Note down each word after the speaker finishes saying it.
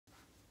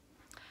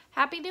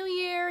Happy New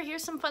Year!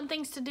 Here's some fun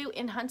things to do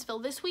in Huntsville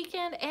this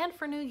weekend and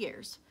for New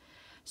Year's.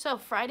 So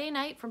Friday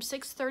night from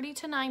 6:30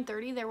 to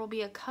 9:30, there will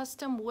be a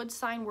custom wood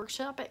sign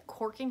workshop at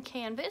Cork and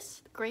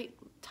Canvas. Great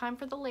time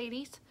for the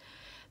ladies.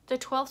 The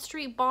 12th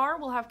Street Bar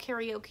will have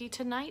karaoke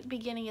tonight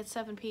beginning at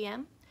 7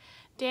 p.m.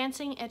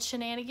 Dancing at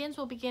Shenanigans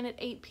will begin at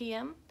 8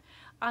 p.m.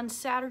 On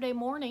Saturday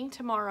morning,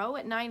 tomorrow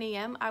at 9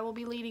 a.m., I will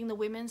be leading the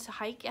women's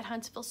hike at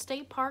Huntsville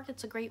State Park.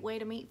 It's a great way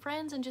to meet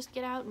friends and just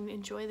get out and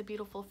enjoy the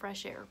beautiful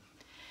fresh air.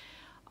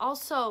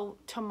 Also,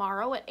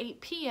 tomorrow at 8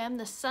 p.m.,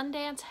 the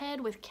Sundance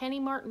Head with Kenny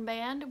Martin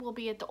Band will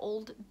be at the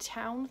Old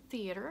Town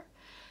Theater.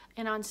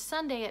 And on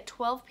Sunday at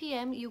 12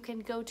 p.m., you can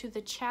go to the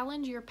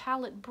Challenge Your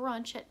Palate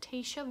brunch at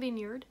Tasha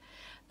Vineyard.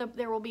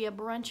 There will be a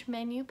brunch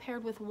menu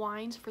paired with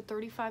wines for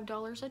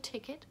 $35 a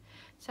ticket.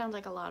 Sounds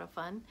like a lot of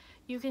fun.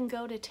 You can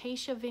go to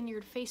Tasha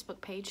Vineyard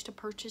Facebook page to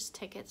purchase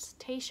tickets.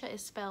 Tasha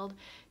is spelled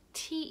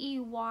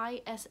T-E-Y-S-H-A,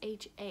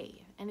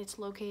 and it's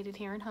located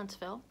here in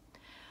Huntsville.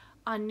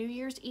 On New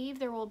Year's Eve,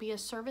 there will be a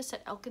service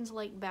at Elkins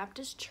Lake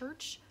Baptist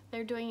Church.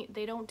 They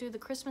don't do the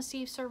Christmas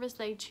Eve service.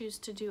 They choose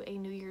to do a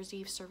New Year's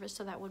Eve service,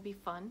 so that would be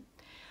fun.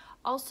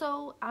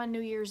 Also, on New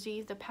Year's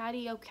Eve, the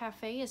Patio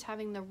Cafe is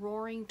having the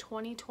Roaring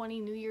 2020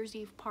 New Year's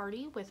Eve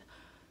party with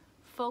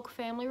Folk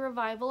Family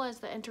Revival as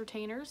the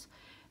entertainers.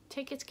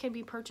 Tickets can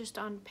be purchased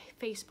on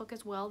Facebook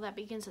as well. That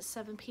begins at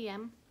 7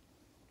 p.m.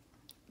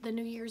 The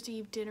New Year's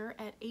Eve dinner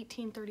at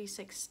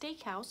 1836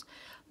 Steakhouse,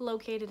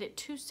 located at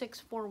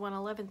 2641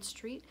 11th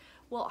Street,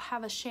 will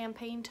have a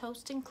champagne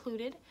toast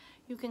included.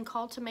 You can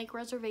call to make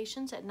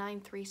reservations at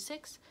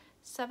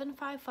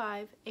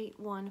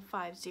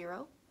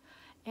 936-755-8150.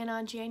 And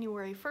on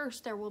January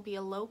 1st, there will be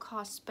a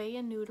low-cost spay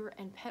and neuter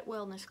and pet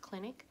wellness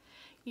clinic.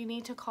 You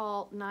need to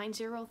call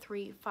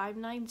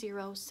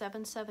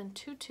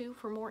 903-590-7722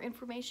 for more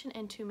information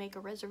and to make a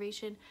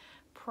reservation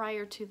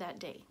prior to that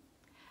day.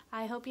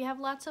 I hope you have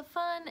lots of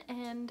fun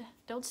and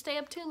don't stay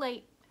up too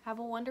late. Have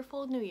a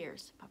wonderful New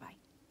Year's. Bye-bye.